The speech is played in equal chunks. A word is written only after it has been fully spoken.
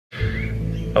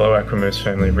Hello Aquamoves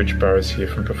family, Rich Burrows here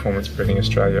from Performance Breathing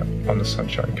Australia on the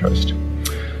Sunshine Coast.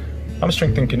 I'm a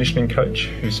strength and conditioning coach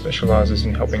who specialises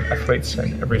in helping athletes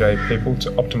and everyday people to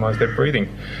optimise their breathing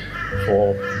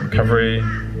for recovery,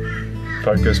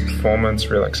 focus, performance,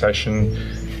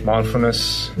 relaxation,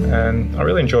 mindfulness, and I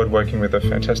really enjoyed working with a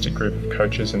fantastic group of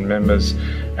coaches and members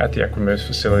at the Aquamoves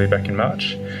facility back in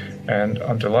March, and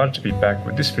I'm delighted to be back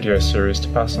with this video series to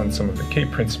pass on some of the key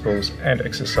principles and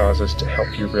exercises to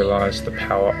help you realise the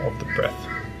power of the breath.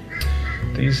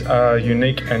 These are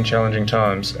unique and challenging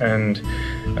times, and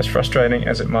as frustrating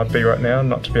as it might be right now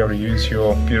not to be able to use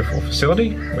your beautiful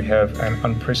facility, we have an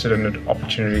unprecedented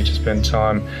opportunity to spend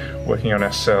time working on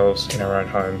ourselves in our own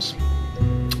homes.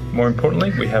 More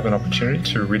importantly, we have an opportunity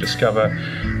to rediscover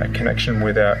a connection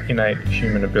with our innate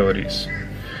human abilities.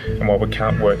 And while we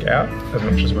can't work out as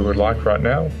much as we would like right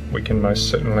now, we can most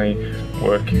certainly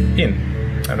work in.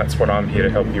 And that's what I'm here to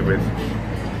help you with.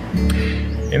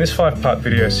 In this 5-part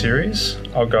video series,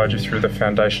 I'll guide you through the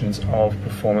foundations of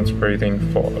performance breathing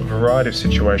for a variety of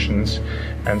situations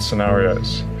and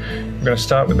scenarios. I'm going to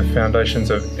start with the foundations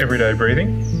of everyday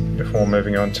breathing before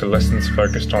moving on to lessons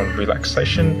focused on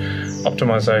relaxation,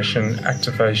 optimisation,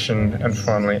 activation, and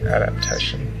finally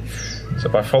adaptation. So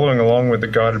by following along with the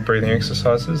guided breathing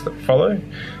exercises that follow,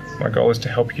 my goal is to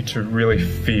help you to really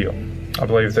feel. I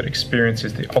believe that experience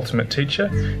is the ultimate teacher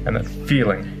and that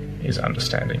feeling is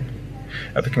understanding.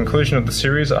 At the conclusion of the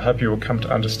series, I hope you will come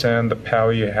to understand the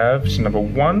power you have to, number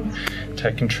 1,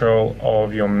 take control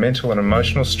of your mental and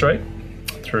emotional state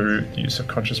through the use of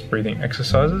conscious breathing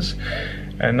exercises,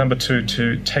 and number 2,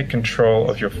 to take control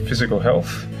of your physical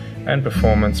health and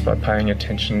performance by paying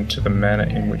attention to the manner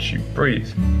in which you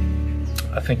breathe.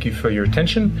 I thank you for your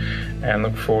attention and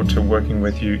look forward to working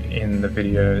with you in the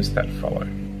videos that follow.